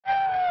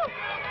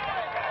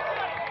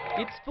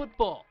It's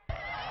football.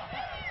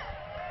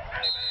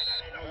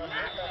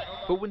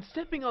 But when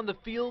stepping on the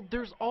field,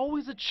 there's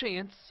always a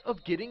chance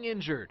of getting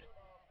injured.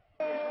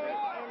 And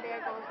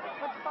there goes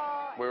the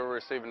football. We were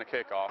receiving the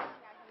kickoff,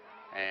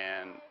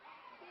 and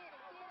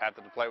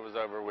after the play was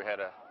over, we had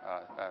a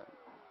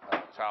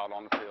child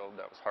on the field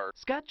that was hurt.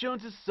 Scott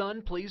Jones's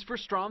son plays for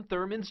Strom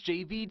Thurmond's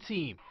JV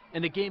team.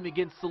 In a game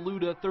against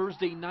Saluda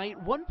Thursday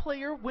night, one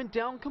player went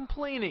down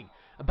complaining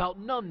about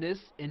numbness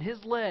in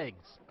his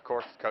legs. Of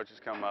course, the coaches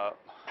come up,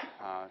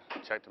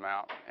 checked him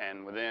out,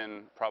 and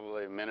within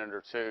probably a minute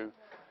or two,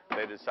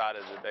 they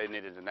decided that they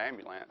needed an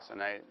ambulance, and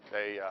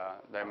they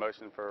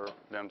motioned for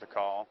them to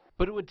call.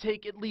 But it would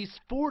take at least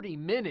 40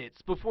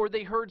 minutes before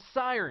they heard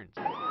sirens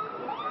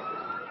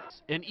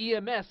and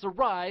EMS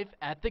arrive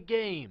at the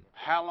game.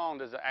 How long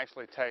does it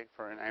actually take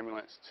for an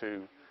ambulance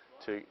to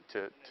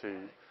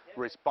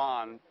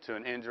respond to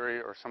an injury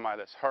or somebody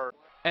that's hurt?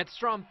 At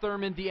Strom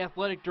Thurmond, the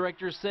athletic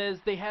director says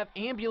they have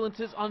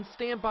ambulances on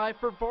standby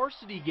for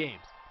varsity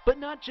games, but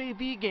not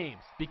JV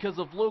games because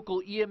of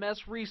local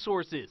EMS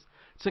resources.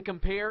 To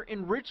compare,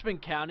 in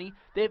Richmond County,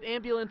 they have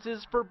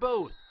ambulances for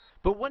both.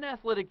 But one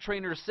athletic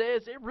trainer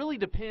says it really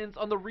depends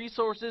on the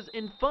resources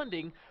and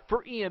funding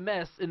for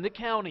EMS in the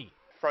county.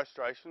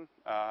 Frustration,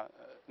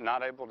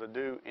 not able to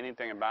do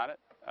anything about it.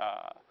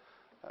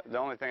 The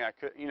only thing I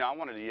could, I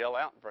wanted to yell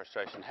out in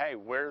frustration, hey,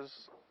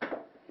 where's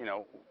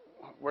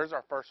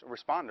our first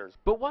responders?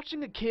 But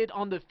watching a kid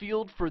on the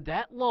field for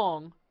that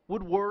long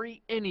would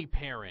worry any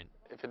parent.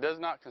 If it does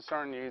not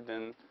concern you,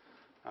 then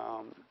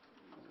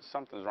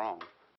something's wrong.